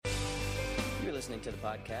You're listening to the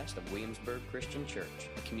podcast of Williamsburg Christian Church,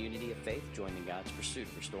 a community of faith joined in God's pursuit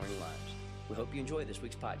of restoring lives. We hope you enjoy this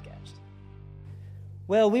week's podcast.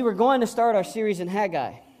 Well, we were going to start our series in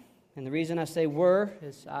Haggai, and the reason I say "were"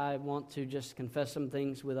 is I want to just confess some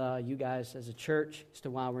things with you guys as a church as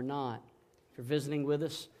to why we're not. If you're visiting with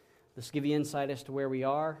us, this will give you insight as to where we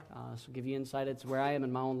are. This will give you insight as to where I am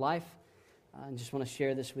in my own life. I just want to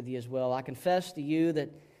share this with you as well. I confess to you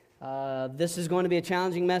that this is going to be a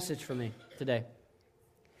challenging message for me today,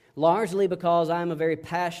 largely because I'm a very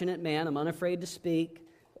passionate man. I'm unafraid to speak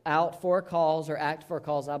out for a cause or act for a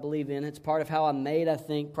cause I believe in. It's part of how I'm made, I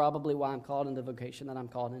think, probably why I'm called into the vocation that I'm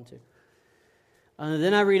called into.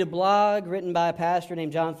 Then I read a blog written by a pastor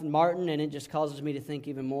named Jonathan Martin, and it just causes me to think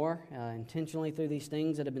even more intentionally through these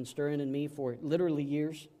things that have been stirring in me for literally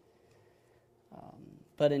years.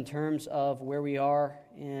 But in terms of where we are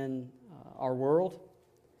in our world,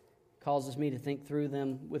 causes me to think through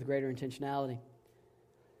them with greater intentionality.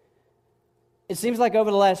 It seems like over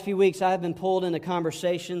the last few weeks I've been pulled into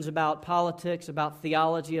conversations about politics, about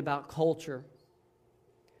theology, about culture.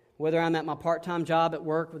 Whether I'm at my part-time job at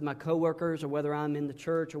work with my coworkers, or whether I'm in the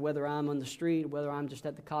church, or whether I'm on the street, or whether I'm just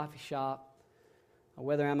at the coffee shop, or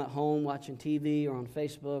whether I'm at home watching TV or on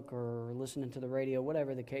Facebook or listening to the radio,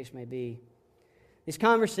 whatever the case may be. These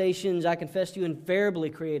conversations, I confess to you, invariably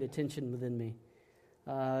create a tension within me.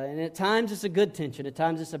 And at times it's a good tension, at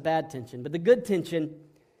times it's a bad tension. But the good tension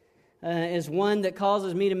is one that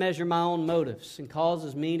causes me to measure my own motives and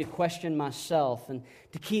causes me to question myself and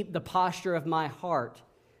to keep the posture of my heart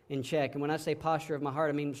in check. And when I say posture of my heart,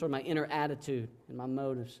 I mean sort of my inner attitude and my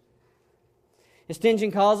motives. This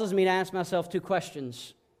tension causes me to ask myself two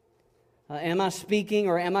questions. Am I speaking,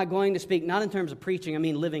 or am I going to speak, not in terms of preaching, I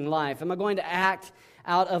mean living life? Am I going to act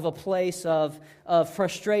out of a place of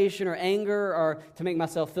frustration or anger, or to make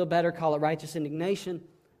myself feel better, call it righteous indignation?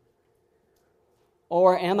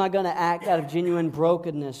 Or am I going to act out of genuine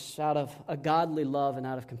brokenness, out of a godly love and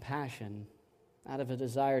out of compassion, out of a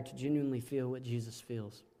desire to genuinely feel what Jesus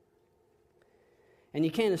feels? And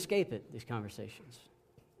you can't escape it, these conversations.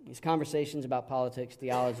 These conversations about politics,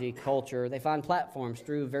 theology, culture, they find platforms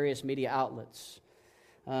through various media outlets.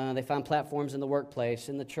 They find platforms in the workplace,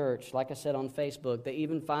 in the church, like I said, on Facebook. They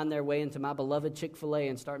even find their way into my beloved Chick-fil-A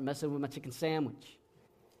and start messing with my chicken sandwich.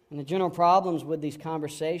 And the general problems with these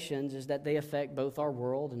conversations is that they affect both our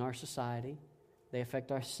world and our society. They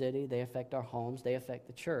affect our city. They affect our homes. They affect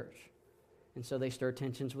the church. And so they stir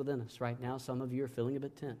tensions within us. Right now, some of you are feeling a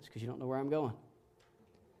bit tense because you don't know where I'm going.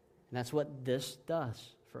 And that's what this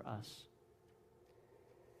does for us.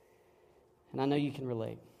 And I know you can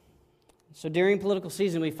relate. So during political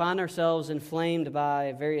season, we find ourselves inflamed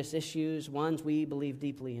by various issues, ones we believe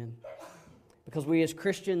deeply in. Because we as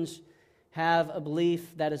Christians have a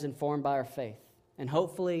belief that is informed by our faith. And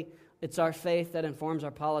hopefully, it's our faith that informs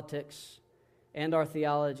our politics and our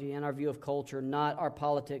theology and our view of culture, not our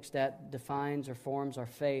politics that defines or forms our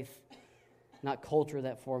faith, not culture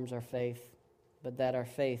that forms our faith, but that our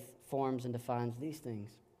faith forms and defines these things.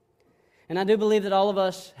 And I do believe that all of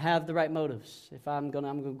us have the right motives. If I'm going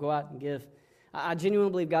to go out and give, I genuinely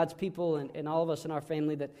believe God's people and all of us in our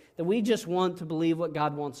family that we just want to believe what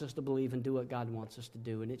God wants us to believe and do what God wants us to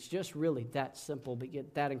do. And it's just really that simple, but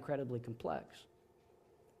yet that incredibly complex.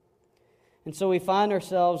 And so we find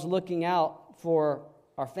ourselves looking out for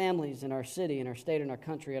our families and our city and our state and our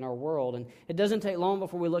country and our world. And it doesn't take long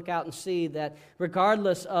before we look out and see that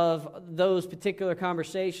regardless of those particular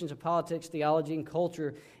conversations of politics, theology, and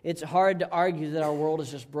culture, it's hard to argue that our world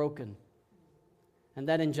is just broken and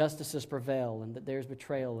that injustices prevail and that there's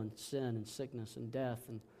betrayal and sin and sickness and death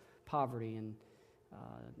and poverty and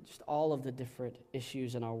just all of the different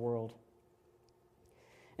issues in our world.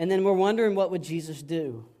 And then we're wondering, what would Jesus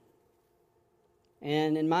do?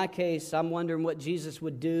 And in my case, I'm wondering what Jesus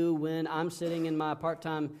would do when I'm sitting in my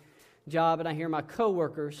part-time job and I hear my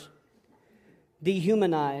coworkers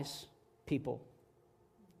dehumanize people.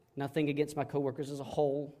 Nothing against my coworkers as a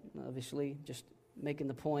whole, obviously, just making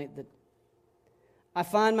the point that I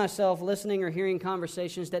find myself listening or hearing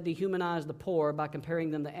conversations that dehumanize the poor by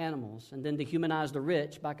comparing them to animals, and then dehumanize the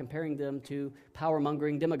rich by comparing them to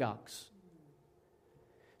power-mongering demagogues.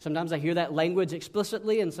 Sometimes I hear that language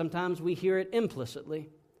explicitly, and sometimes we hear it implicitly.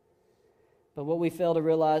 But what we fail to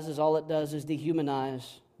realize is all it does is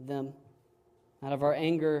dehumanize them. Out of our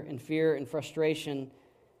anger and fear and frustration,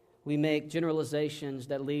 we make generalizations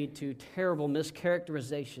that lead to terrible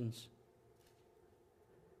mischaracterizations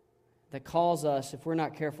that cause us, if we're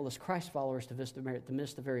not careful as Christ followers, to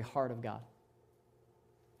miss the very heart of God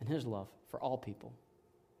and His love for all people.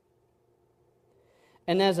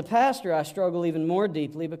 And as a pastor, I struggle even more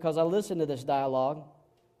deeply because I listen to this dialogue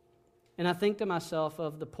And I think to myself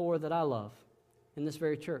of the poor that I love in this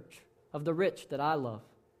very church, of the rich that I love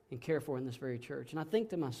and care for in this very church. And I think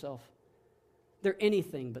to myself, they're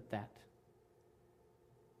anything but that.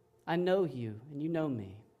 I know you, and you know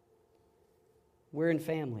me. We're in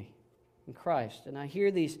family in Christ. And I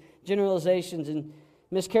hear these generalizations and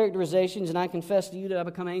mischaracterizations, and I confess to you that I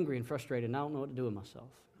become angry and frustrated, and I don't know what to do with myself.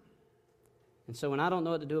 And so when I don't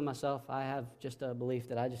know what to do with myself, I have just a belief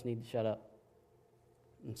that I just need to shut up.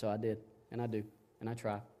 And so I did, and I do, and I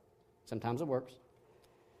try. Sometimes it works.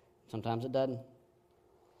 Sometimes it doesn't.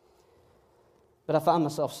 But I find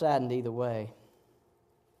myself saddened either way.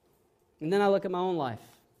 And then I look at my own life.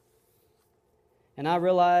 And I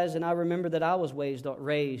realize and I remember that I was raised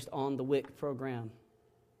on the WIC program.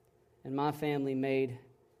 And my family made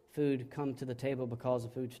food come to the table because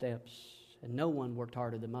of food stamps. And no one worked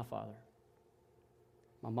harder than my father.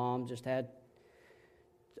 My mom just had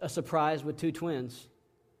a surprise with two twins.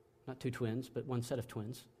 Not two twins, but one set of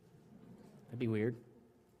twins. That'd be weird.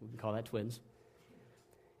 We can call that twins.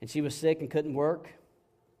 And she was sick and couldn't work.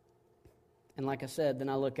 And like I said, then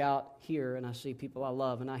I look out here and I see people I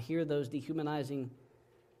love, and I hear those dehumanizing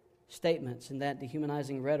statements and that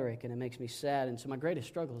dehumanizing rhetoric, and it makes me sad. And so my greatest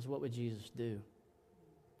struggle is, what would Jesus do?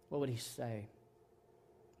 What would he say?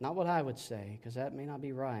 Not what I would say, because that may not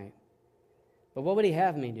be right. But what would he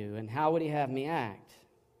have me do, and how would he have me act?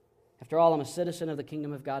 After all, I'm a citizen of the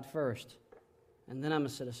kingdom of God first, and then I'm a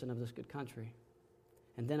citizen of this good country,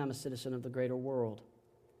 and then I'm a citizen of the greater world.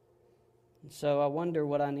 And so I wonder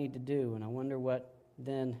what I need to do, and I wonder what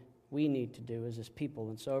then we need to do as his people.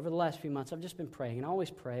 And so over the last few months, I've just been praying, and I always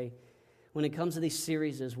pray when it comes to these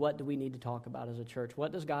series is, what do we need to talk about as a church?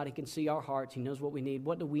 What does God, he can see our hearts, he knows what we need.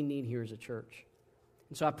 What do we need here as a church?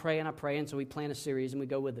 And so I pray, and so we plan a series, and we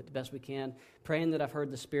go with it the best we can, praying that I've heard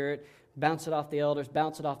the Spirit, bounce it off the elders,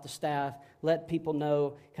 bounce it off the staff, let people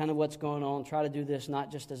know kind of what's going on, try to do this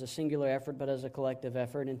not just as a singular effort, but as a collective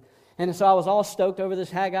effort. And so I was all stoked over this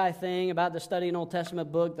Haggai thing about the study an Old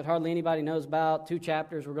Testament book that hardly anybody knows about. 2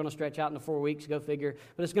 chapters we're going to stretch out into 4 weeks, go figure.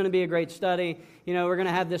 But it's going to be a great study. You know, we're going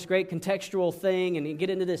to have this great contextual thing and get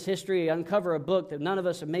into this history, uncover a book that none of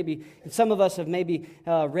us have maybe, some of us have maybe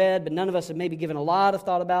read, but none of us have maybe given a lot of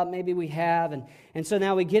thought about. Maybe we have. And so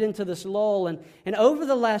now we get into this lull. And over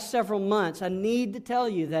the last several months, I need to tell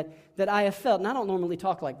you that I have felt, and I don't normally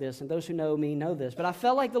talk like this, and those who know me know this, but I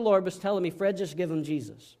felt like the Lord was telling me, Fred, just give him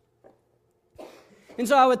Jesus. And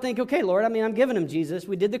so I would think, okay, Lord, I'm giving him Jesus.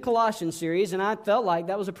 We did the Colossians series, and I felt like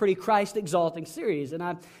that was a pretty Christ-exalting series. And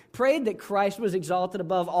I prayed that Christ was exalted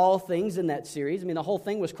above all things in that series. The whole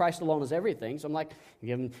thing was Christ alone is everything. So I'm like,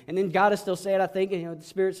 give him. And then God is still saying, I think, the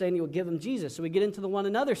Spirit's saying he will give him Jesus. So we get into the one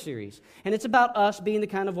another series. And it's about us being the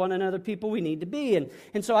kind of one another people we need to be.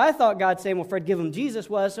 And so I thought God saying, well, Fred, give him Jesus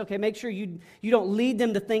was, okay, make sure you don't lead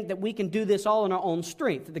them to think that we can do this all in our own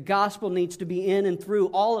strength. That the gospel needs to be in and through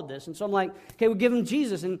all of this. And so I'm like, okay, we'll give him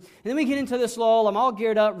Jesus. And then we get into this lull. I'm all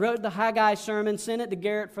geared up, wrote the Haggai sermon, sent it to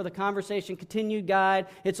Garrett for the conversation continued guide.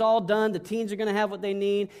 It's all done. The teens are going to have what they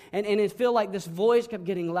need. And it felt like this voice kept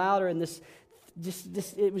getting louder, and this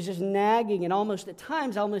it was just nagging and almost at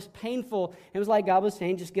times almost painful. It was like God was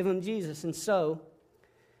saying, just give him Jesus. And so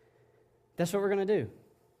that's what we're going to do.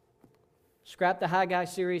 Scrap the Haggai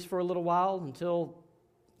series for a little while until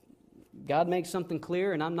God makes something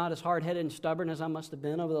clear and I'm not as hard-headed and stubborn as I must have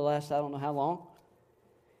been over the last I don't know how long.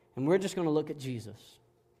 And we're just going to look at Jesus.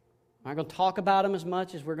 We're not going to talk about him as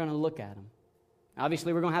much as we're going to look at him.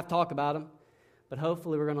 Obviously, we're going to have to talk about him, but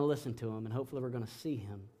hopefully we're going to listen to him, and hopefully we're going to see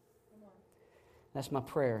him. That's my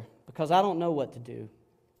prayer, because I don't know what to do,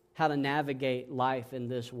 how to navigate life in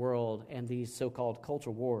this world and these so-called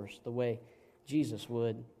culture wars the way Jesus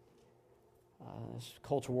would.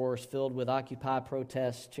 Culture wars filled with Occupy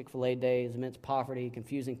protests, Chick-fil-A days, immense poverty,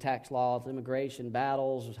 confusing tax laws, immigration,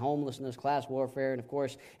 battles, homelessness, class warfare, and of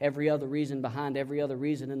course every other reason behind every other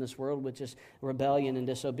reason in this world, which is rebellion and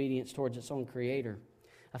disobedience towards its own Creator.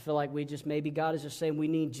 I feel like maybe God is just saying we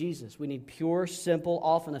need Jesus. We need pure, simple,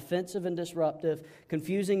 often offensive and disruptive,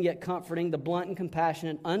 confusing yet comforting, the blunt and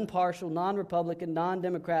compassionate, impartial, non-Republican,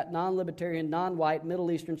 non-Democrat, non-Libertarian, non-white, Middle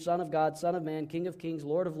Eastern, Son of God, Son of Man, King of Kings,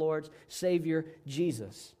 Lord of Lords, Savior,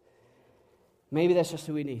 Jesus. Maybe that's just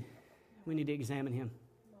who we need. We need to examine him.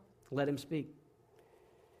 Let him speak.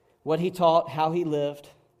 What he taught, how he lived,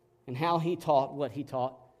 and how he taught what he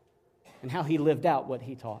taught, and how he lived out what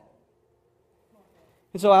he taught.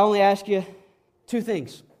 And so I only ask you 2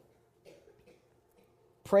 things.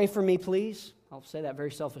 Pray for me, please. I'll say that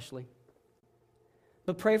very selfishly.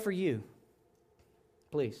 But pray for you,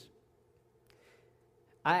 please.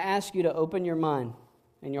 I ask you to open your mind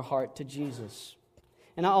and your heart to Jesus.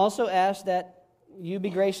 And I also ask that you be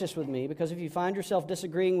gracious with me, because if you find yourself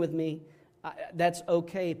disagreeing with me, that's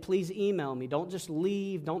okay. Please email me. Don't just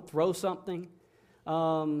leave. Don't throw something.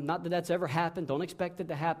 Not that that's ever happened. Don't expect it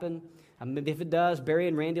to happen. Maybe if it does, Barry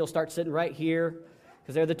and Randy will start sitting right here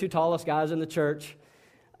because they're the two tallest guys in the church.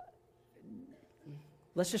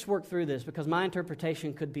 Let's just work through this, because my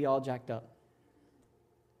interpretation could be all jacked up.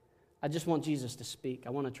 I just want Jesus to speak. I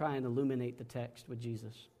want to try and illuminate the text with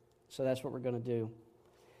Jesus. So that's what we're going to do.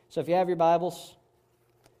 So if you have your Bibles,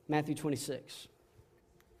 Matthew 26.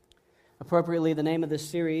 Appropriately, the name of this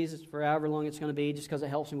series, for however long it's going to be, just because it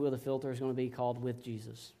helps me with a filter, is going to be called With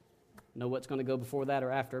Jesus. Know what's going to go before that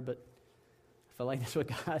or after, but I feel like that's what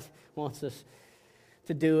God wants us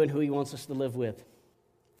to do and who He wants us to live with.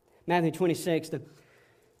 Matthew 26, the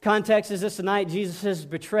context is this: tonight Jesus is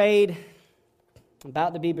betrayed,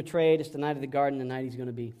 about to be betrayed. It's the night of the garden, the night He's going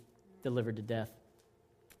to be delivered to death.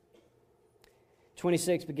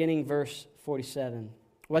 26, beginning verse 47.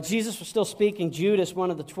 While Jesus was still speaking, Judas, one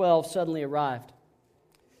of the 12, suddenly arrived.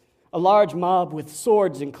 A large mob with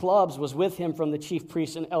swords and clubs was with him from the chief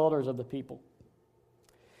priests and elders of the people.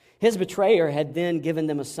 His betrayer had then given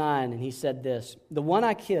them a sign, and he said this: "The one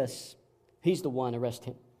I kiss, he's the one, arrest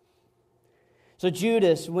him." So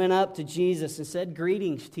Judas went up to Jesus and said,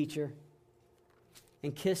 "Greetings, teacher,"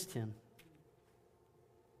 and kissed him.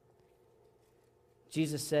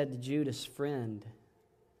 Jesus said to Judas, friend,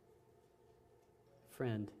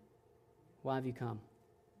 why have you come?"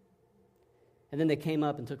 And then they came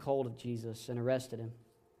up and took hold of Jesus and arrested him.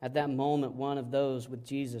 At that moment, one of those with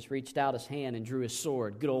Jesus reached out his hand and drew his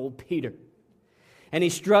sword, good old Peter. And he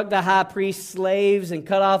struck the high priest's slaves and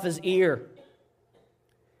cut off his ear.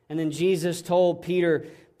 And then Jesus told Peter,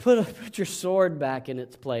 put your sword back in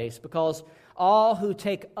its place, because all who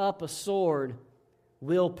take up a sword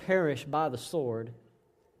will perish by the sword.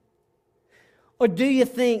 Or do you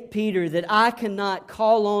think, Peter, that I cannot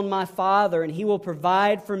call on my Father and He will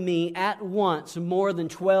provide for me at once more than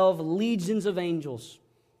 12 legions of angels?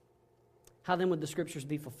 How then would the Scriptures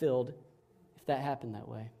be fulfilled if that happened that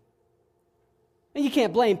way? And you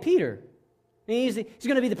can't blame Peter. He's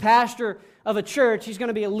going to be the pastor of a church. He's going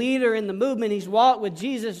to be a leader in the movement. He's walked with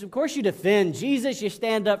Jesus. Of course you defend Jesus. You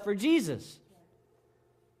stand up for Jesus.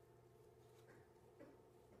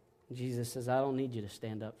 Jesus says, I don't need you to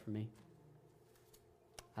stand up for me.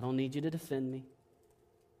 I don't need you to defend me.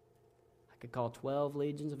 I could call 12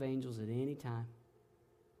 legions of angels at any time.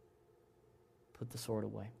 Put the sword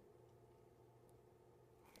away.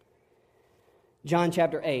 John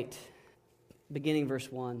chapter 8, beginning verse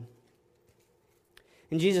 1.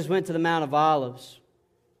 And Jesus went to the Mount of Olives.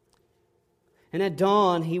 And at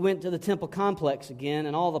dawn, He went to the temple complex again,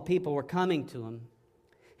 and all the people were coming to Him.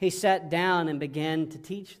 He sat down and began to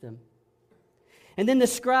teach them. And then the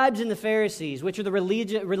scribes and the Pharisees, which are the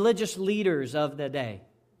religious leaders of the day,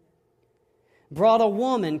 brought a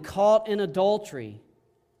woman caught in adultery,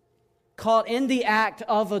 caught in the act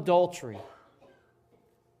of adultery,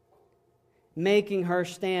 making her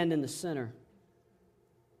stand in the center.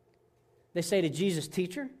 They say to Jesus,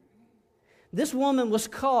 "Teacher, this woman was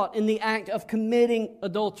caught in the act of committing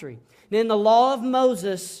adultery. And in the law of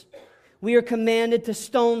Moses, we are commanded to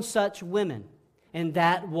stone such women." And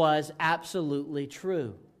that was absolutely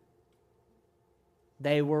true.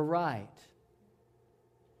 They were right.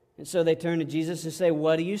 And so they turn to Jesus and say,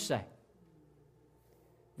 "What do you say?"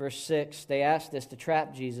 Verse 6, they asked this to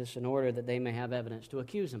trap Jesus in order that they may have evidence to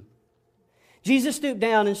accuse Him. Jesus stooped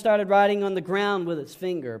down and started writing on the ground with his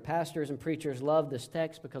finger. Pastors and preachers love this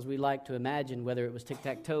text because we like to imagine whether it was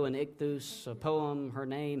tic-tac-toe and ichthus, a poem, her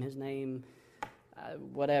name, his name,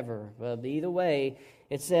 whatever. But either way,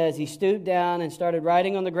 it says he stooped down and started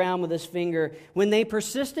writing on the ground with his finger. When they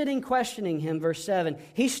persisted in questioning him, verse 7,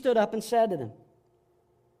 he stood up and said to them,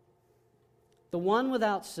 "The one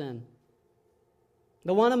without sin,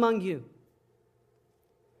 the one among you,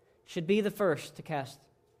 should be the first to cast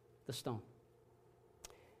the stone."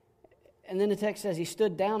 And then the text says he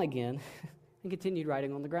stood down again and continued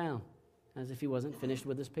writing on the ground, as if he wasn't finished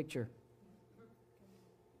with his picture.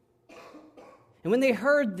 And when they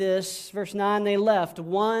heard this, verse 9, they left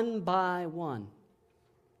one by one,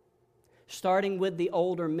 starting with the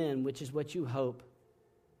older men, which is what you hope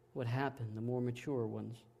would happen, the more mature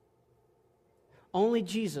ones. Only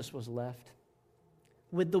Jesus was left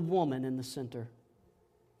with the woman in the center.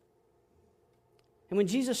 And when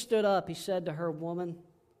Jesus stood up, He said to her, "Woman,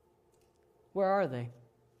 where are they?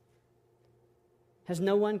 Has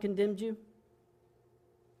no one condemned you?"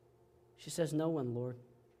 She says, "No one, Lord."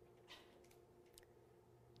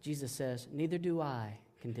 Jesus says, "Neither do I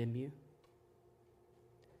condemn you.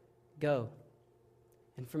 Go,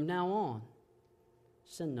 and from now on,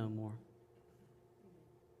 sin no more."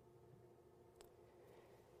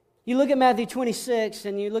 You look at Matthew 26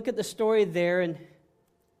 and you look at the story there, and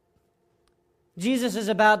Jesus is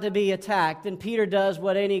about to be attacked, and Peter does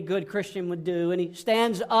what any good Christian would do, and he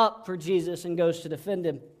stands up for Jesus and goes to defend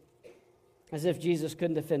him, as if Jesus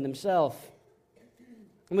couldn't defend himself.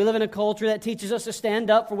 And we live in a culture that teaches us to stand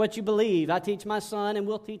up for what you believe. I teach my son, and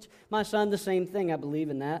we'll teach my son the same thing. I believe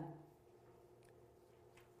in that.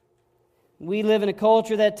 We live in a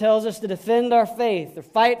culture that tells us to defend our faith or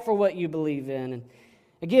fight for what you believe in. And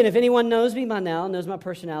again, if anyone knows me by now, knows my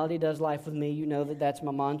personality, does life with me, you know that that's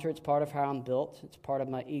my mantra. It's part of how I'm built. It's part of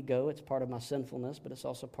my ego. It's part of my sinfulness, but it's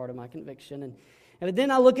also part of my conviction. And then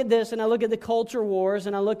I look at this, and I look at the culture wars,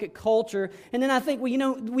 and I look at culture, and then I think,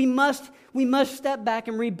 well, we must step back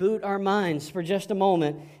and reboot our minds for just a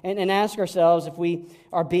moment and ask ourselves if we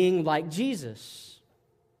are being like Jesus.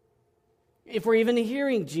 If we're even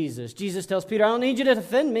hearing Jesus. Jesus tells Peter, I don't need you to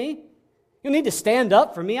defend me. You don't need to stand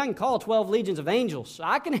up for me. I can call 12 legions of angels.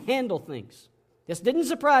 I can handle things. This didn't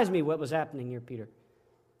surprise me what was happening here, Peter.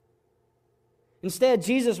 Instead,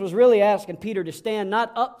 Jesus was really asking Peter to stand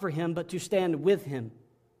not up for him, but to stand with him.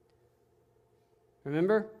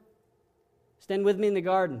 Remember? Stand with me in the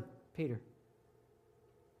garden, Peter.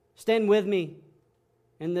 Stand with me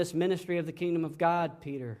in this ministry of the kingdom of God,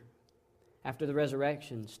 Peter. After the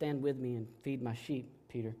resurrection, stand with me and feed my sheep,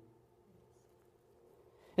 Peter.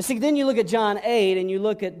 And see, then you look at John 8, and you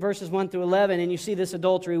look at verses 1 through 11, and you see this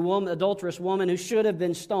adulterous woman who should have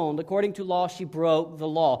been stoned. According to law, she broke the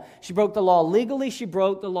law. She broke the law legally, she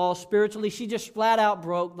broke the law spiritually. She just flat out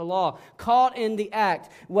broke the law. Caught in the act,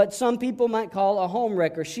 what some people might call a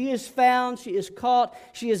homewrecker. She is found, she is caught,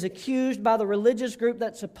 she is accused by the religious group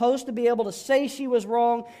that's supposed to be able to say she was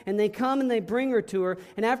wrong, and they come and they bring her to her.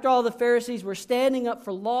 And after all, the Pharisees were standing up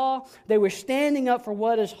for law, they were standing up for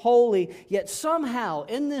what is holy, yet somehow,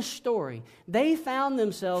 in this story, they found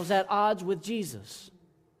themselves at odds with Jesus.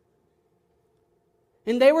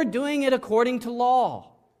 And they were doing it according to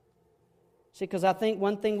law. See, because I think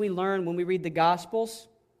one thing we learn when we read the Gospels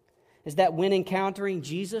is that when encountering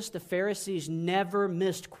Jesus, the Pharisees never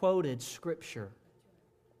misquoted Scripture.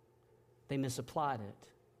 They misapplied it.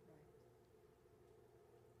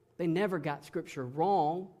 They never got Scripture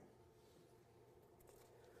wrong.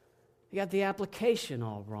 They got the application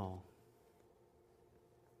all wrong.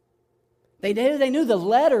 They knew the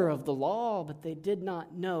letter of the law, but they did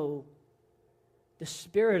not know the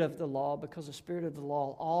spirit of the law, because the spirit of the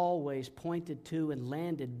law always pointed to and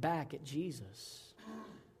landed back at Jesus.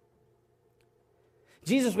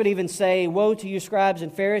 Jesus would even say, woe to you scribes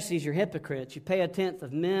and Pharisees, you're hypocrites. You pay a tenth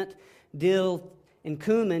of mint, dill, and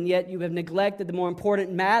cumin, yet you have neglected the more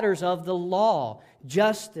important matters of the law,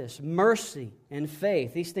 justice, mercy, and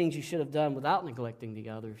faith. These things you should have done without neglecting the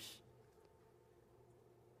others.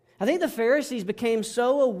 I think the Pharisees became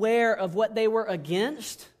so aware of what they were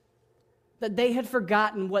against that they had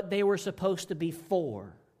forgotten what they were supposed to be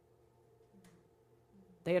for.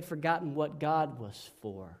 They had forgotten what God was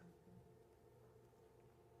for.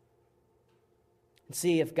 And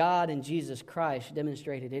see, if God in Jesus Christ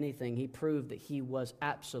demonstrated anything, He proved that He was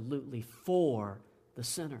absolutely for the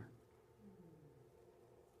sinner.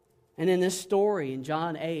 And in this story, in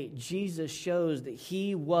John 8, Jesus shows that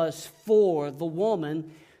He was for the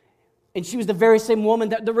woman. And she was the very same woman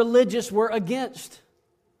that the religious were against.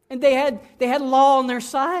 And they had law on their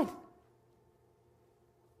side.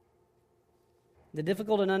 The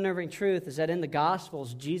difficult and unnerving truth is that in the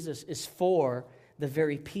Gospels, Jesus is for the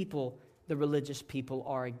very people the religious people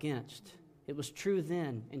are against. It was true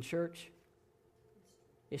then in church.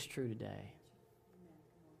 It's true today.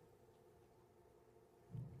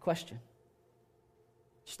 Question.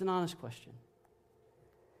 Just an honest question.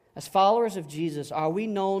 As followers of Jesus, are we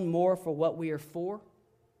known more for what we are for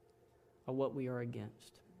or what we are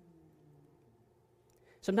against?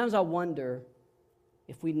 Sometimes I wonder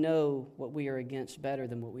if we know what we are against better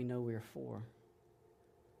than what we know we are for.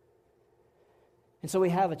 And so we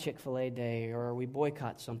have a Chick-fil-A day, or we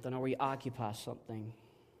boycott something, or we occupy something.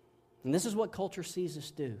 And this is what culture sees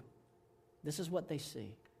us do. This is what they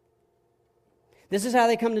see. This is how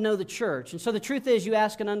they come to know the church. And so the truth is, you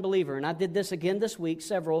ask an unbeliever, and I did this again this week,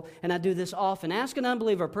 several, and I do this often. Ask an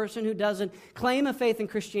unbeliever, a person who doesn't claim a faith in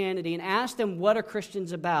Christianity, and ask them, what are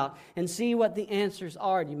Christians about? And see what the answers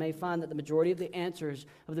are. You may find that the majority of the answers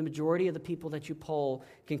of the majority of the people that you poll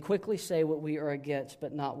can quickly say what we are against,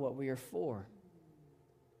 but not what we are for.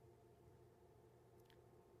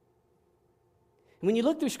 And when you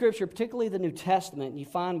look through Scripture, particularly the New Testament, you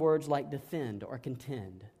find words like defend or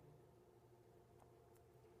contend.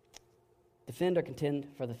 Defend or contend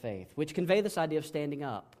for the faith, which convey this idea of standing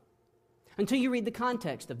up until you read the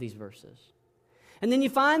context of these verses. And then you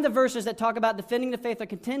find the verses that talk about defending the faith or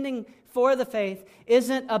contending for the faith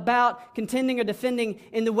isn't about contending or defending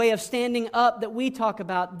in the way of standing up that we talk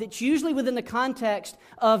about. That's usually within the context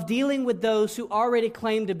of dealing with those who already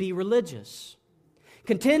claim to be religious.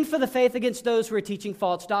 Contend for the faith against those who are teaching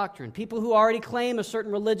false doctrine. People who already claim a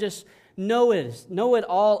certain religious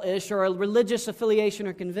know-it-all-ish or a religious affiliation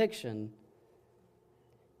or conviction.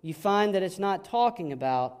 You find that it's not talking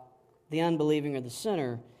about the unbelieving or the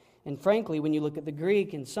sinner. And frankly, when you look at the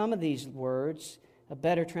Greek in some of these words, a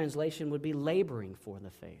better translation would be laboring for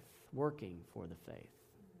the faith, working for the faith.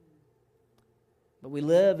 But we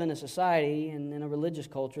live in a society and in a religious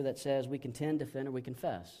culture that says we contend, defend, or we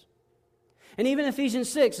confess. And even Ephesians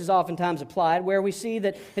 6 is oftentimes applied, where we see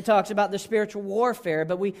that it talks about the spiritual warfare,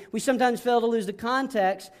 but we sometimes fail to lose the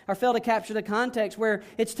context, or fail to capture the context, where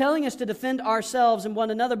it's telling us to defend ourselves and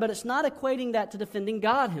one another, but it's not equating that to defending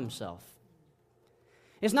God Himself.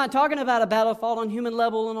 It's not talking about a battle fought on human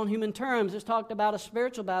level and on human terms. It's talked about a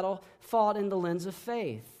spiritual battle fought in the lens of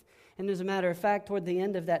faith. And as a matter of fact, toward the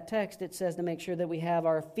end of that text, it says to make sure that we have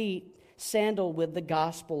our feet sandaled with the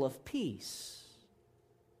gospel of peace,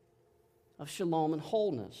 of shalom and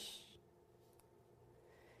wholeness.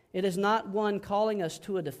 It is not one calling us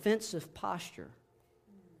to a defensive posture.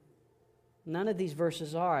 None of these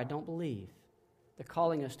verses are, I don't believe. They're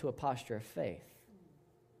calling us to a posture of faith.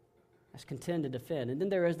 That's contend to defend. And then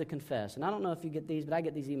there is the confess. And I don't know if you get these, but I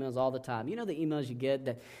get these emails all the time. You know the emails you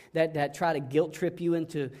get that try to guilt trip you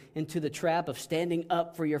into the trap of standing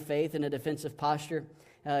up for your faith in a defensive posture?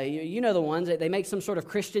 You know the ones that they make some sort of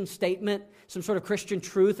Christian statement, some sort of Christian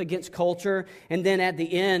truth against culture, and then at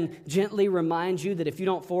the end gently reminds you that if you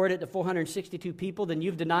don't forward it to 462 people, then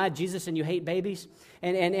you've denied Jesus and you hate babies.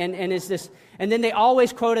 And it's this. And then they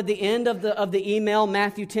always quote at the end of the email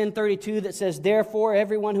Matthew 10:32 that says, "Therefore,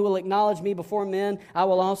 everyone who will acknowledge me before men, I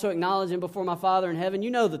will also acknowledge him before my Father in heaven."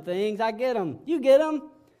 You know the things. I get them. You get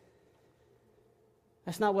them.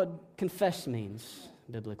 That's not what confess means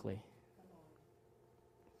biblically.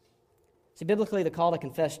 See, biblically, the call to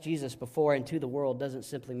confess Jesus before and to the world doesn't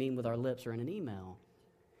simply mean with our lips or in an email.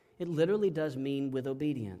 It literally does mean with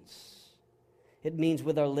obedience. It means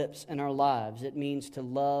with our lips and our lives. It means to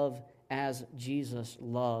love as Jesus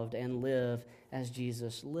loved and live as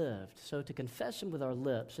Jesus lived. So to confess Him with our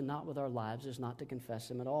lips and not with our lives is not to confess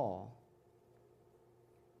Him at all.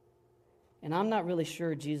 And I'm not really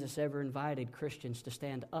sure Jesus ever invited Christians to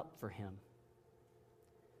stand up for Him.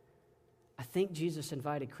 I think Jesus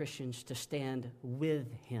invited Christians to stand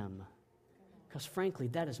with Him, because frankly,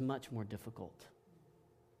 that is much more difficult.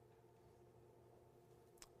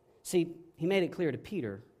 See, He made it clear to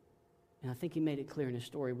Peter, and I think He made it clear in His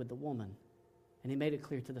story with the woman, and He made it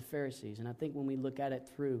clear to the Pharisees. And I think when we look at it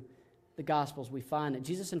through the Gospels, we find that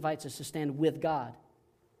Jesus invites us to stand with God,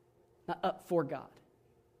 not up for God,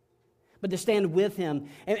 but to stand with Him,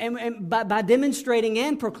 and by demonstrating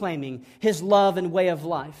and proclaiming His love and way of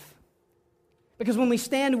life. Because when we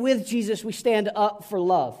stand with Jesus, we stand up for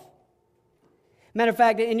love. Matter of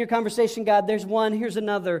fact, in your conversation guide, there's one, here's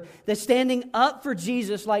another. That standing up for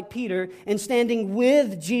Jesus like Peter and standing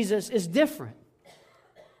with Jesus is different.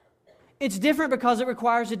 It's different because it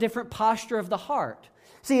requires a different posture of the heart.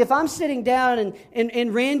 See, if I'm sitting down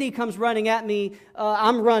and Randy comes running at me,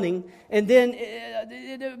 I'm running, and then,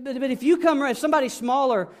 but if somebody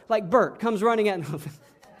smaller like Bert comes running at me,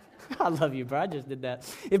 I love you, bro. I just did that.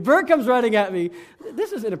 If Bert comes running at me,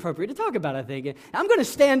 this is inappropriate to talk about, I think. I'm going to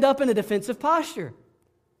stand up in a defensive posture.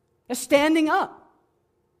 That's standing up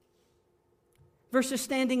versus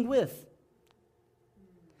standing with.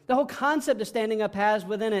 The whole concept of standing up has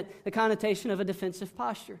within it the connotation of a defensive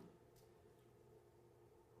posture.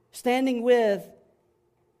 Standing with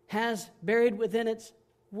has buried within its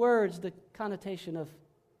words the connotation of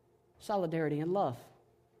solidarity and love.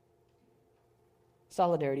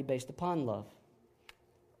 Solidarity based upon love.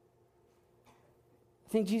 I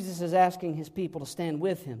think Jesus is asking His people to stand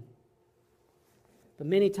with Him. But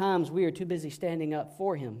many times we are too busy standing up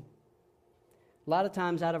for Him. A lot of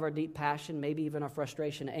times out of our deep passion, maybe even our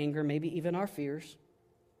frustration, anger, maybe even our fears.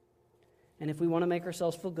 And if we want to make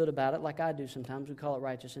ourselves feel good about it, like I do sometimes, we call it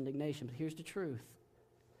righteous indignation. But here's the truth.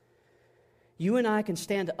 You and I can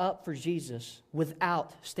stand up for Jesus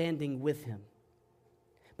without standing with Him.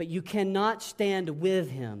 But you cannot stand with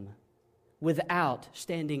Him without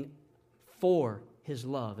standing for His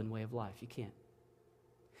love and way of life. You can't.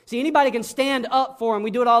 See, anybody can stand up for Him. We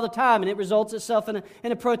do it all the time, and it results itself in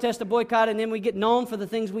a protest, a boycott, and then we get known for the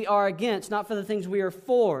things we are against, not for the things we are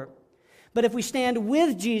for. But if we stand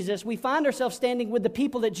with Jesus, we find ourselves standing with the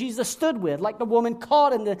people that Jesus stood with, like the woman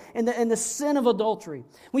caught in the sin of adultery.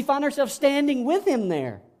 We find ourselves standing with Him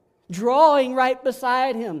there. drawing right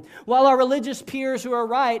beside him, while our religious peers who are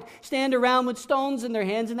right stand around with stones in their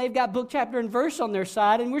hands and they've got book, chapter, and verse on their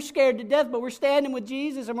side, and we're scared to death, but we're standing with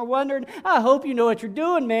Jesus and we're wondering, I hope you know what you're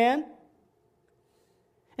doing, man.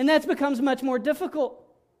 And that becomes much more difficult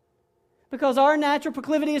because our natural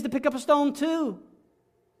proclivity is to pick up a stone too.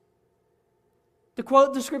 To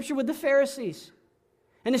quote the scripture with the Pharisees,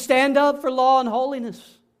 and to stand up for law and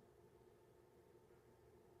holiness.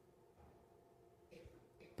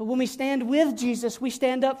 But when we stand with Jesus, we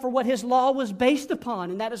stand up for what his law was based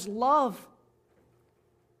upon, and that is love.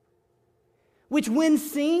 Which, when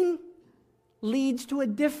seen, leads to a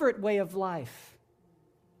different way of life.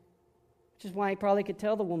 Which is why he probably could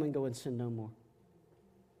tell the woman, go and sin no more.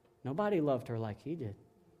 Nobody loved her like he did.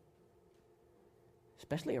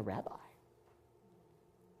 Especially a rabbi.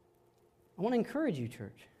 I want to encourage you,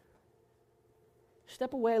 church.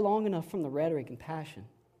 Step away long enough from the rhetoric and passion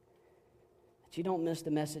that you don't miss the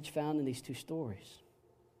message found in these two stories.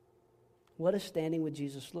 What does standing with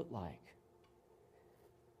Jesus look like?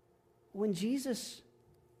 When Jesus,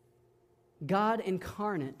 God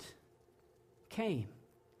incarnate, came,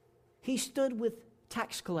 he stood with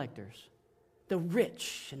tax collectors, the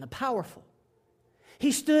rich and the powerful.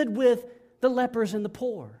 He stood with the lepers and the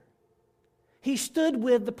poor. He stood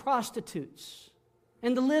with the prostitutes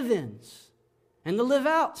and the live-ins and the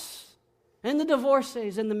live-outs and the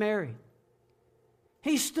divorcees and the married.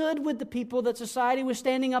 He stood with the people that society was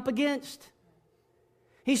standing up against.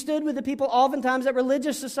 He stood with the people oftentimes that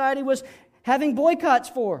religious society was having boycotts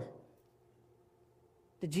for.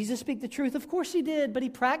 Did Jesus speak the truth? Of course he did, but he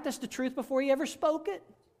practiced the truth before he ever spoke it.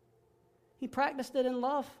 He practiced it in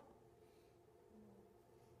love.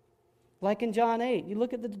 Like in John 8, you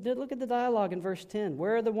look at the dialogue in verse 10.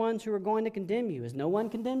 Where are the ones who are going to condemn you? Has no one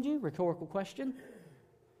condemned you? Rhetorical question.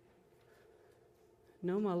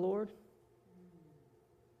 No, my Lord.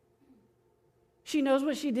 She knows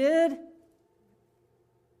what she did.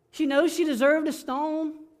 She knows she deserved a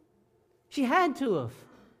stone. She had to have.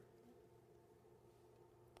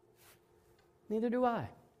 Neither do I.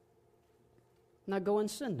 Now go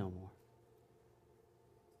and sin no more.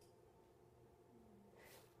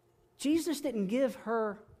 Jesus didn't give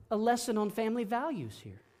her a lesson on family values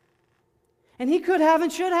here. And he could have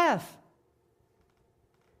and should have.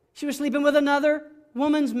 She was sleeping with another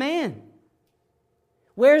woman's man.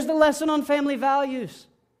 Where's the lesson on family values?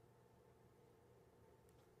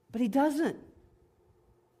 But he doesn't.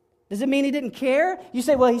 Does it mean he didn't care? You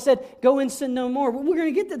say, well, he said, go and sin no more. Well, we're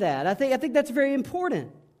going to get to that. I think that's very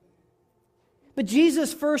important. But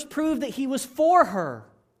Jesus first proved that he was for her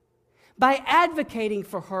by advocating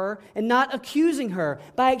for her and not accusing her,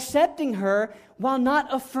 by accepting her while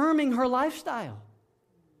not affirming her lifestyle.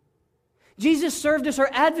 Jesus served as her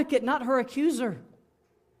advocate, not her accuser.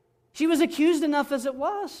 She was accused enough as it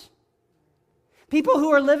was. People who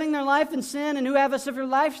are living their life in sin and who have a certain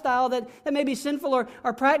lifestyle that may be sinful or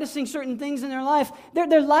are practicing certain things in their life,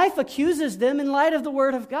 their life accuses them in light of the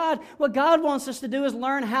Word of God. What God wants us to do is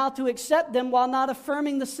learn how to accept them while not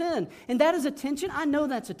affirming the sin. And that is a tension. I know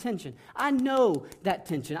that's a tension. I know that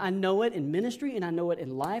tension. I know it in ministry and I know it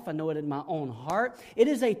in life. I know it in my own heart. It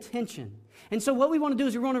is a tension. And so what we want to do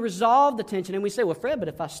is we want to resolve the tension. And we say, well, Fred, but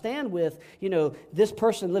if I stand with, this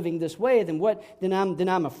person living this way, then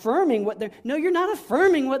I'm affirming what they're... No, you're not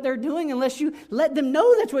affirming what they're doing unless you let them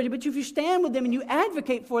know that's what you do. But if you stand with them and you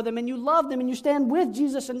advocate for them and you love them and you stand with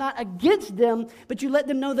Jesus and not against them, but you let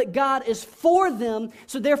them know that God is for them,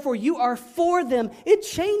 so therefore you are for them, it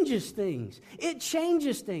changes things. It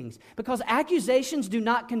changes things because accusations do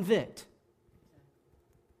not convict.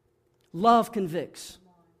 Love convicts.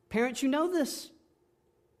 Parents, you know this.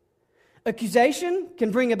 Accusation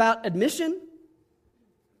can bring about admission,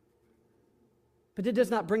 but it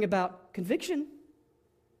does not bring about conviction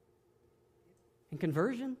and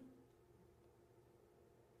conversion.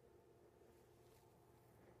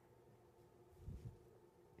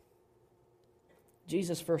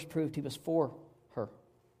 Jesus first proved he was for her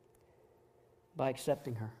by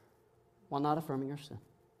accepting her while not affirming her sin.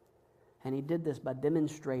 And he did this by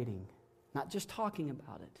demonstrating, not just talking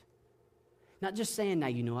about it. Not just saying, now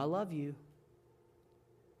you know I love you.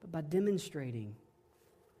 But by demonstrating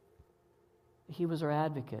he was her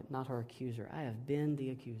advocate, not her accuser. I have been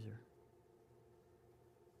the accuser.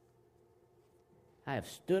 I have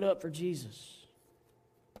stood up for Jesus.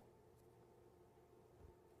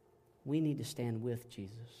 We need to stand with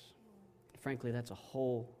Jesus. Frankly, that's a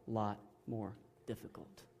whole lot more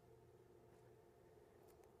difficult.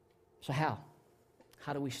 So how?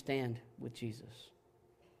 How do we stand with Jesus?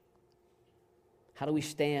 How do we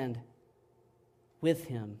stand with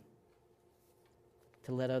him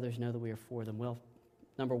to let others know that we are for them? Well,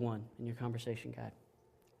 number one in your conversation guide.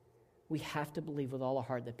 We have to believe with all our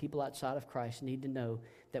heart that people outside of Christ need to know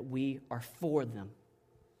that we are for them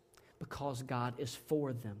because God is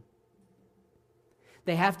for them.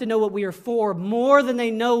 They have to know what we are for more than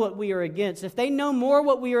they know what we are against. If they know more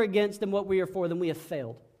what we are against than what we are for, then we have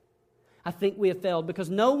failed. I think we have failed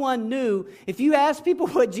because no one knew. If you ask people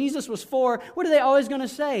what Jesus was for, what are they always going to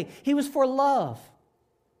say? He was for love.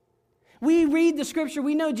 We read the Scripture.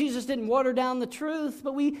 We know Jesus didn't water down the truth,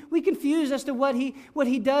 but we confuse as to what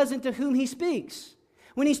he does and to whom He speaks.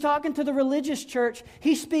 When He's talking to the religious church,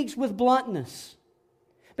 He speaks with bluntness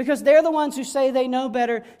because they're the ones who say they know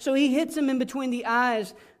better. So He hits them in between the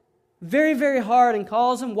eyes very, very hard and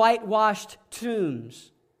calls them whitewashed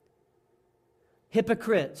tombs,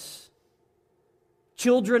 hypocrites,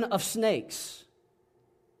 children of snakes.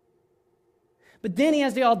 But then He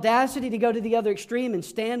has the audacity to go to the other extreme and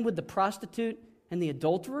stand with the prostitute and the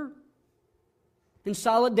adulterer in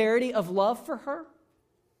solidarity of love for her.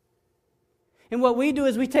 And what we do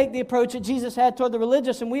is we take the approach that Jesus had toward the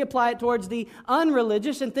religious and we apply it towards the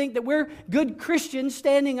unreligious and think that we're good Christians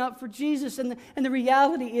standing up for Jesus. And the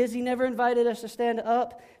reality is He never invited us to stand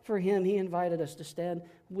up for Him. He invited us to stand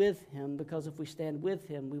with Him, because if we stand with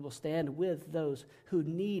Him, we will stand with those who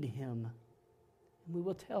need Him. And we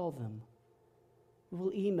will tell them. We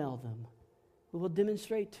will email them. We will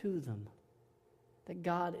demonstrate to them that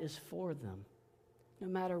God is for them, no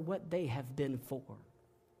matter what they have been for.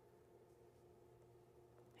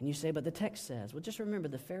 And you say, but the text says, well, just remember,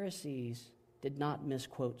 the Pharisees did not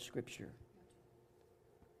misquote Scripture.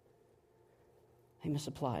 They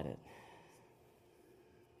misapplied it.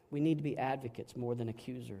 We need to be advocates more than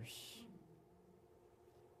accusers.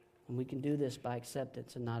 And we can do this by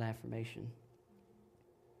acceptance and not affirmation.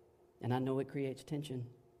 And I know it creates tension.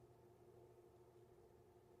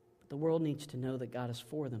 But the world needs to know that God is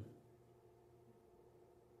for them.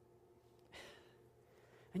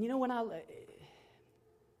 And you know, when I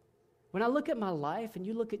look at my life and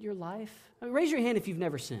you look at your life, raise your hand if you've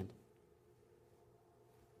never sinned.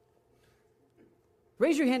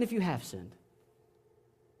 Raise your hand if you have sinned.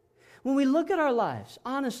 When we look at our lives,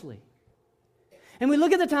 honestly, and we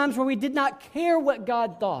look at the times where we did not care what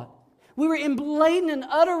God thought, we were in blatant and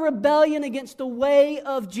utter rebellion against the way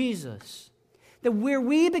of Jesus. That where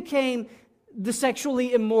we became the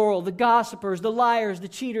sexually immoral, the gossipers, the liars, the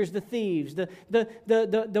cheaters, the thieves,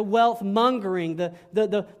 the wealth mongering,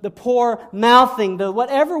 the poor mouthing,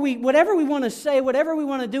 whatever we want to say, whatever we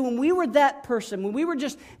want to do. When we were that person, when we were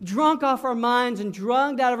just drunk off our minds and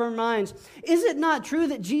drugged out of our minds, is it not true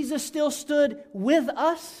that Jesus still stood with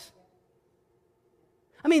us?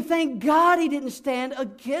 I mean, thank God He didn't stand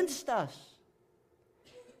against us.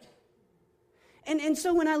 And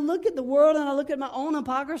so when I look at the world and I look at my own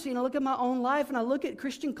hypocrisy and I look at my own life and I look at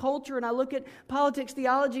Christian culture and I look at politics,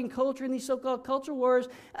 theology, and culture and these so-called culture wars,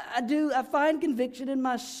 I find conviction in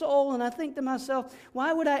my soul, and I think to myself,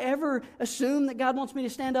 why would I ever assume that God wants me to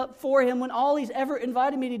stand up for Him when all He's ever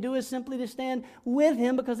invited me to do is simply to stand with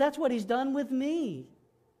Him, because that's what He's done with me?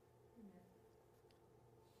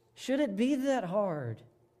 Should it be that hard?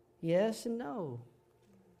 Yes and no.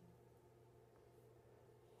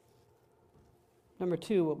 Number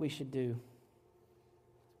two, what we should do.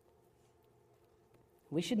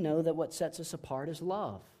 We should know that what sets us apart is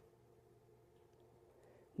love.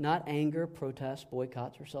 Not anger, protests,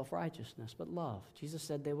 boycotts, or self-righteousness, but love. Jesus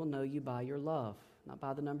said they will know you by your love, not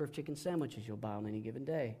by the number of chicken sandwiches you'll buy on any given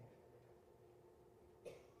day.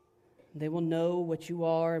 They will know what you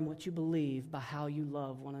are and what you believe by how you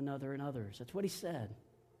love one another and others. That's what He said.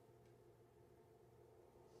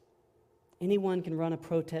 Anyone can run a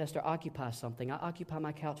protest or occupy something. I occupy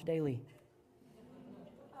my couch daily.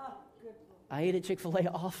 I eat at Chick-fil-A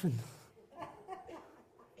often.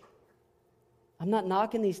 I'm not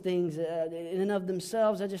knocking these things in and of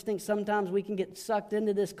themselves. I just think sometimes we can get sucked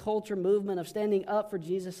into this culture movement of standing up for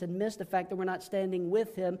Jesus and miss the fact that we're not standing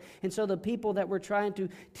with Him. And so the people that we're trying to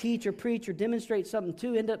teach or preach or demonstrate something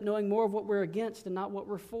to end up knowing more of what we're against and not what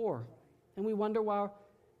we're for. And we wonder why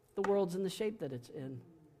the world's in the shape that it's in.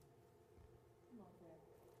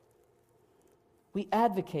 We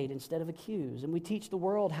advocate instead of accuse, and we teach the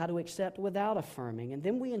world how to accept without affirming, and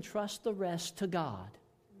then we entrust the rest to God.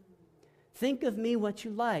 Think of me what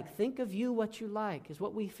you like. Think of you what you like is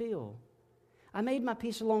what we feel. I made my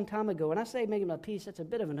peace a long time ago, and I say making my peace, that's a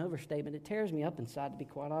bit of an overstatement. It tears me up inside, to be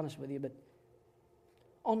quite honest with you, but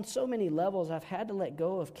on so many levels, I've had to let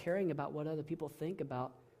go of caring about what other people think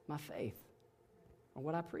about my faith or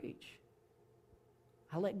what I preach.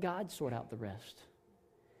 I let God sort out the rest.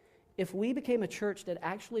 If we became a church that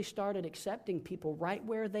actually started accepting people right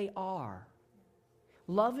where they are,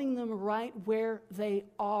 loving them right where they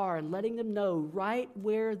are and letting them know right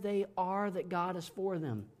where they are that God is for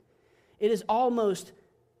them. It is almost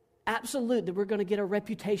absolute that we're going to get a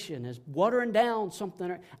reputation as watering down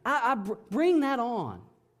something. I bring that on.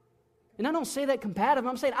 And I don't say that combative.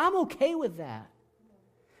 I'm saying I'm okay with that.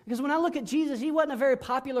 Because when I look at Jesus, he wasn't a very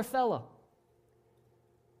popular fellow.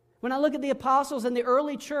 When I look at the apostles in the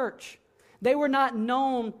early church, they were not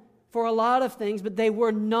known for a lot of things, but they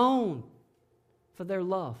were known for their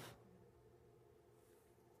love.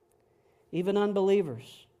 Even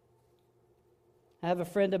unbelievers. I have a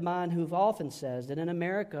friend of mine who often says that in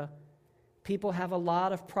America, people have a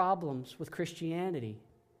lot of problems with Christianity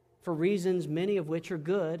for reasons many of which are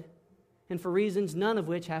good and for reasons none of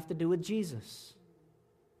which have to do with Jesus.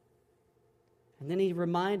 And then he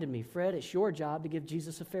reminded me, Fred, it's your job to give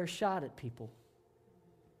Jesus a fair shot at people.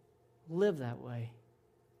 Live that way.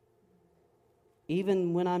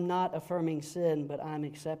 Even when I'm not affirming sin, but I'm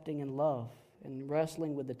accepting in love and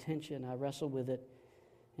wrestling with the tension, I wrestle with it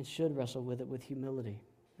and should wrestle with it with humility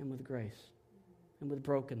and with grace and with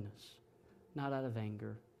brokenness. Not out of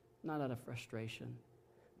anger, not out of frustration,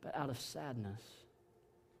 but out of sadness.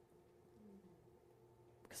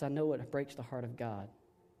 Because I know it breaks the heart of God,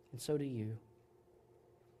 and so do you.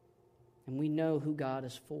 And we know who God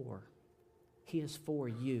is for. He is for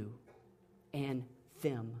you and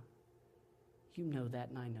them. You know that,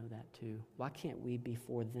 and I know that too. Why can't we be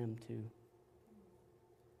for them too?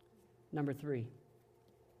 Number 3,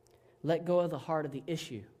 let go of the heart of the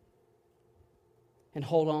issue and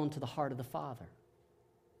hold on to the heart of the Father.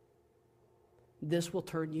 This will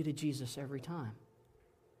turn you to Jesus every time.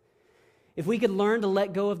 If we could learn to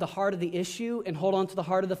let go of the heart of the issue and hold on to the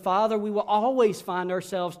heart of the Father, we will always find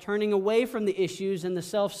ourselves turning away from the issues and the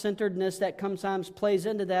self-centeredness that sometimes plays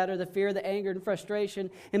into that, or the fear, the anger, and frustration,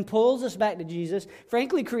 and pulls us back to Jesus.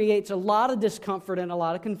 Frankly, creates a lot of discomfort and a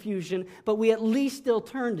lot of confusion, but we at least still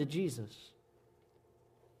turn to Jesus.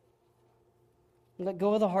 Let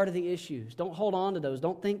go of the heart of the issues. Don't hold on to those.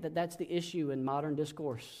 Don't think that that's the issue in modern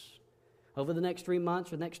discourse over the next 3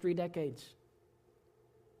 months or the next 3 decades.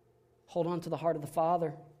 Hold on to the heart of the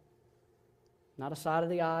Father, not a side of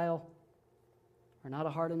the aisle, or not a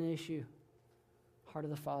heart in the issue. Heart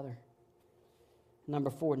of the Father. Number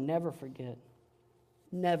 4, never forget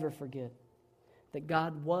that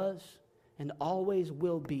God was and always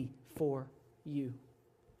will be for you.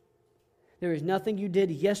 There is nothing you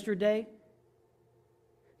did yesterday,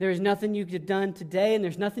 there is nothing you could have done today, and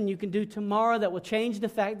there's nothing you can do tomorrow that will change the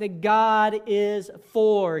fact that God is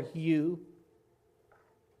for you.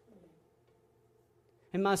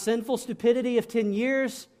 In my sinful stupidity of 10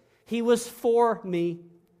 years, He was for me,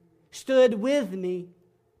 stood with me.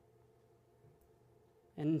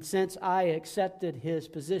 And since I accepted His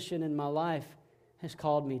position in my life, has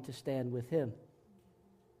called me to stand with Him.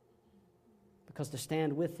 Because to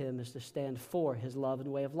stand with Him is to stand for His love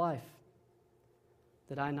and way of life,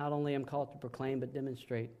 that I not only am called to proclaim but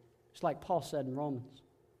demonstrate. It's like Paul said in Romans.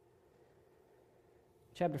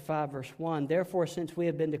 Chapter 5, verse 1, therefore, since we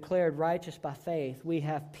have been declared righteous by faith, we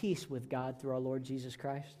have peace with God through our Lord Jesus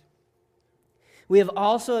Christ. We have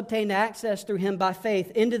also obtained access through Him by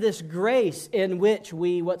faith into this grace in which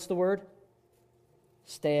we, what's the word?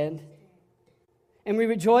 Stand. And we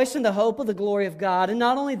rejoice in the hope of the glory of God. And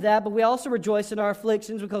not only that, but we also rejoice in our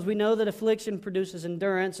afflictions, because we know that affliction produces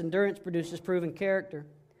endurance, endurance produces proven character,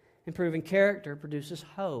 and proven character produces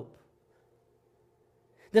hope.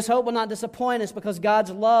 This hope will not disappoint us, because God's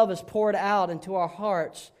love is poured out into our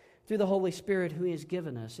hearts through the Holy Spirit who He has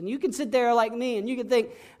given us. And you can sit there like me and you can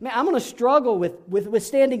think, man, I'm going to struggle with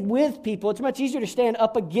standing with people. It's much easier to stand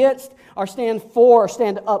up against or stand for or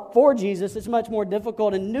stand up for Jesus. It's much more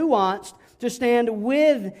difficult and nuanced to stand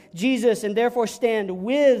with Jesus and therefore stand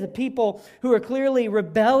with people who are clearly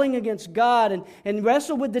rebelling against God and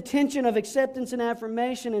wrestle with the tension of acceptance and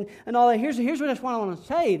affirmation and all that. Here's what I want to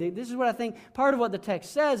say. This is what I think part of what the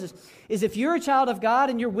text says is if you're a child of God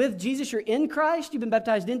and you're with Jesus, you're in Christ, you've been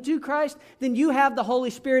baptized into Christ, then you have the Holy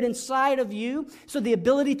Spirit inside of you. So the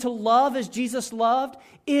ability to love as Jesus loved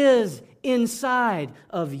is inside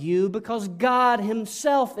of you because God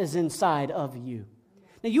Himself is inside of you.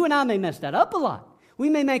 Now, you and I may mess that up a lot. We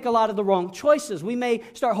may make a lot of the wrong choices. We may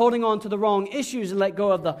start holding on to the wrong issues and let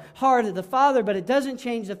go of the heart of the Father, but it doesn't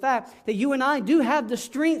change the fact that you and I do have the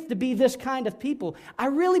strength to be this kind of people. I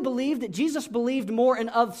really believe that Jesus believed more in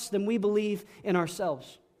us than we believe in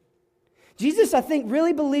ourselves. Jesus, I think,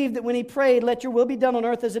 really believed that when He prayed, let your will be done on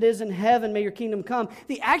earth as it is in heaven, may your kingdom come,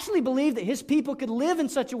 He actually believed that His people could live in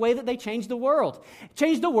such a way that they changed the world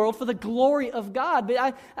for the glory of God.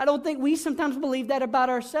 But I don't think we sometimes believe that about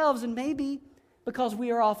ourselves, and maybe because we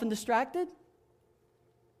are often distracted.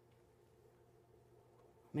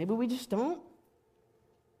 Maybe we just don't.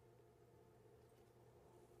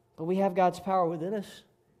 But we have God's power within us.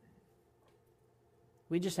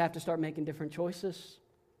 We just have to start making different choices.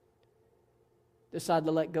 Decide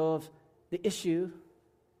to let go of the issue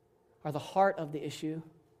or the heart of the issue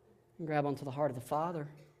and grab onto the heart of the Father.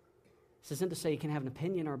 This isn't to say you can have an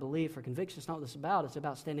opinion or belief or conviction. It's not what it's about. It's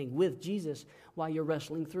about standing with Jesus while you're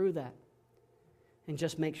wrestling through that. And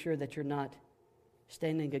just make sure that you're not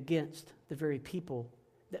standing against the very people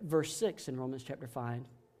that verse 6 in Romans chapter 5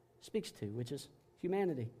 speaks to, which is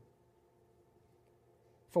humanity.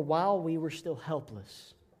 For while we were still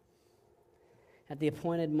helpless, at the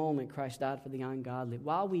appointed moment, Christ died for the ungodly.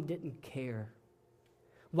 While we didn't care,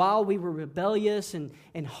 while we were rebellious and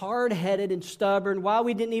hard-headed and stubborn, while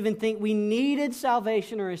we didn't even think we needed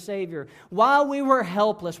salvation or a Savior, while we were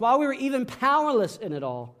helpless, while we were even powerless in it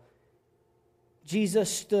all, Jesus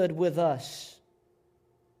stood with us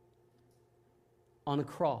on a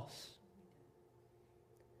cross.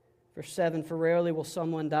 Verse 7, for rarely will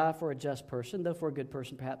someone die for a just person, though for a good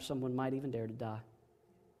person perhaps someone might even dare to die.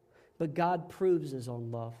 But God proves His own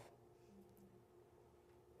love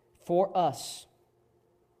for us,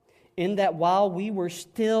 in that while we were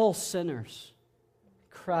still sinners,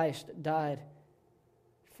 Christ died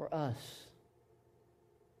for us.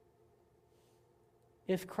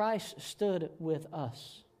 If Christ stood with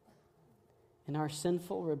us in our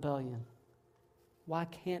sinful rebellion, why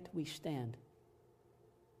can't we stand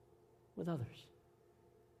with others?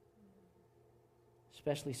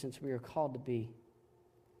 Especially since we are called to be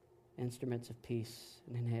instruments of peace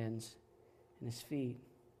in His hands and His feet.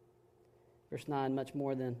 Verse 9, much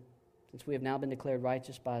more than, since we have now been declared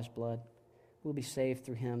righteous by His blood, we'll be saved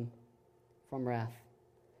through Him from wrath.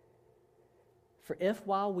 For if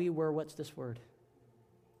while we were, what's this word?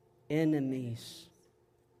 Enemies.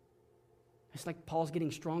 It's like Paul's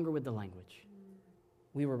getting stronger with the language.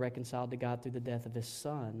 We were reconciled to God through the death of His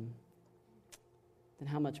Son. Then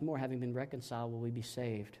how much more, having been reconciled, will we be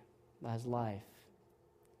saved by His life?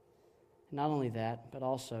 And not only that, but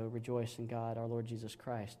also rejoice in God, our Lord Jesus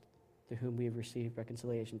Christ, through whom we have received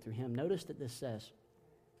reconciliation through Him. Notice that this says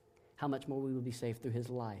how much more we will be saved through His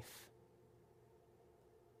life.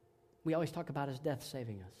 We always talk about His death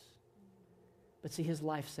saving us. But see, His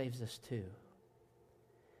life saves us too.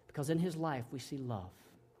 Because in His life we see love.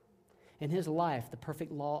 In His life, the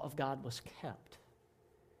perfect law of God was kept.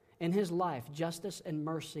 In His life, justice and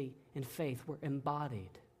mercy and faith were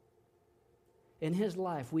embodied. In His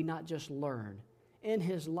life, we not just learn. In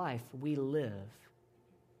His life, we live.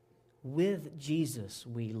 With Jesus,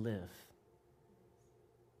 we live.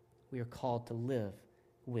 We are called to live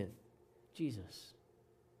with Jesus.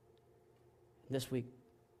 This week,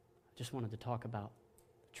 I just wanted to talk about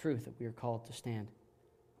the truth that we are called to stand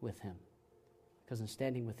with Him. Because in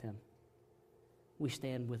standing with Him, we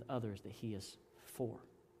stand with others that He is for.